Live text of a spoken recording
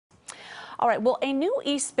All right, well, a new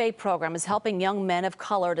East Bay program is helping young men of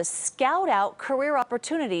color to scout out career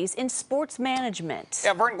opportunities in sports management.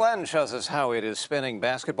 Yeah, Vern Glenn shows us how it is spinning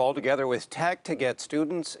basketball together with tech to get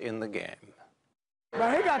students in the game.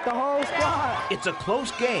 But he got the whole squad. It's a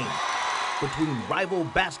close game between rival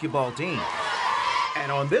basketball teams.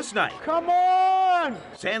 And on this night, Come on!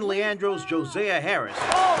 San Leandro's Josiah Harris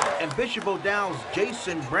and Bishop O'Dowd's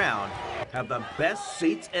Jason Brown have the best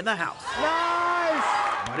seats in the house. Nice!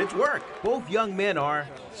 But it's work. Both young men are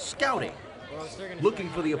scouting, looking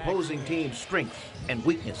for the opposing team's strengths and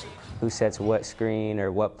weaknesses. Who sets what screen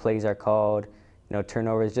or what plays are called. You know,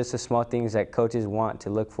 turnovers, just the small things that coaches want to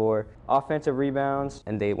look for. Offensive rebounds,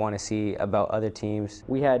 and they want to see about other teams.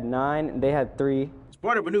 We had 9, they had 3. It's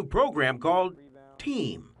part of a new program called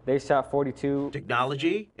Team. They shot 42.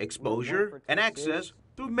 Technology, exposure, and access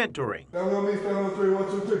through mentoring.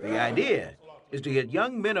 The idea is to get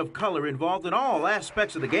young men of color involved in all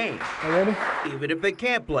aspects of the game, even if they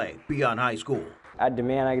can't play beyond high school. At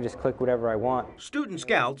demand, I can just click whatever I want. Student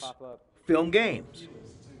scouts film games,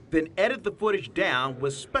 then edit the footage down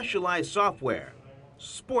with specialized software,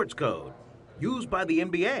 sports code, used by the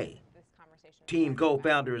NBA. Team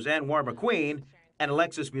co-founders Anwar McQueen and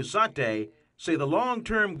Alexis Musante say the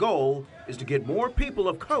long-term goal is to get more people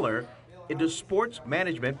of color into sports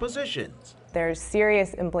management positions. There's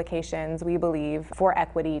serious implications, we believe, for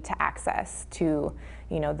equity to access to,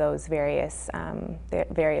 those various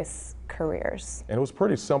careers. And it was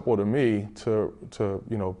pretty simple to me to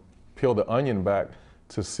peel the onion back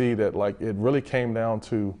to see that it really came down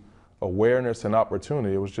to awareness and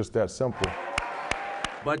opportunity. It was just that simple.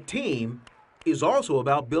 But Team is also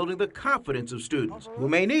about building the confidence of students who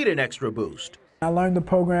may need an extra boost. I learned the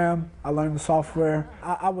program, I learned the software.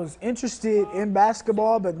 I was interested in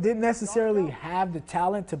basketball, but didn't necessarily have the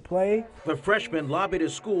talent to play. The freshman lobbied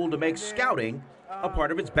his school to make scouting a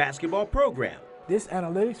part of its basketball program. This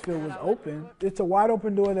analytics field was open. It's a wide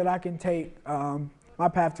open door that I can take my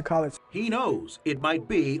path to college. He knows it might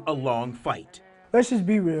be a long fight. Let's just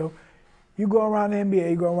be real. You go around the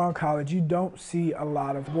NBA, you go around college, you don't see a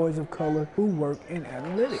lot of boys of color who work in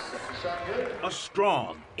analytics. A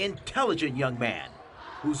strong, intelligent young man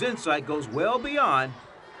whose insight goes well beyond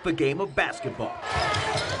the game of basketball.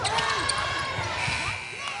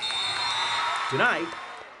 Tonight,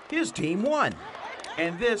 his team won,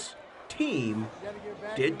 and this team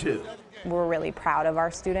did too. We're really proud of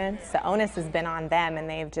our students. The onus has been on them, and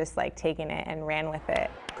they've just taken it and ran with it.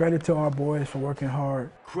 Credit to our boys for working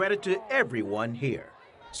hard. Credit to everyone here.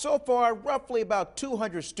 So far, roughly about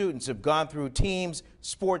 200 students have gone through Team's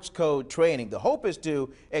sports code training. The hope is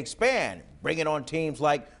to expand, bringing on teams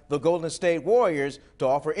like the Golden State Warriors to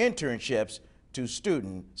offer internships to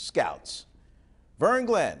student scouts. Vern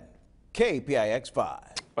Glenn, KPIX 5.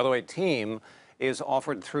 By the way, Team is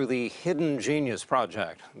offered through the Hidden Genius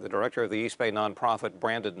Project. The director of the East Bay nonprofit,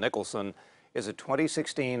 Brandon Nicholson, is a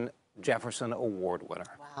 2016 Jefferson Award winner.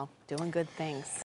 Wow, doing good things.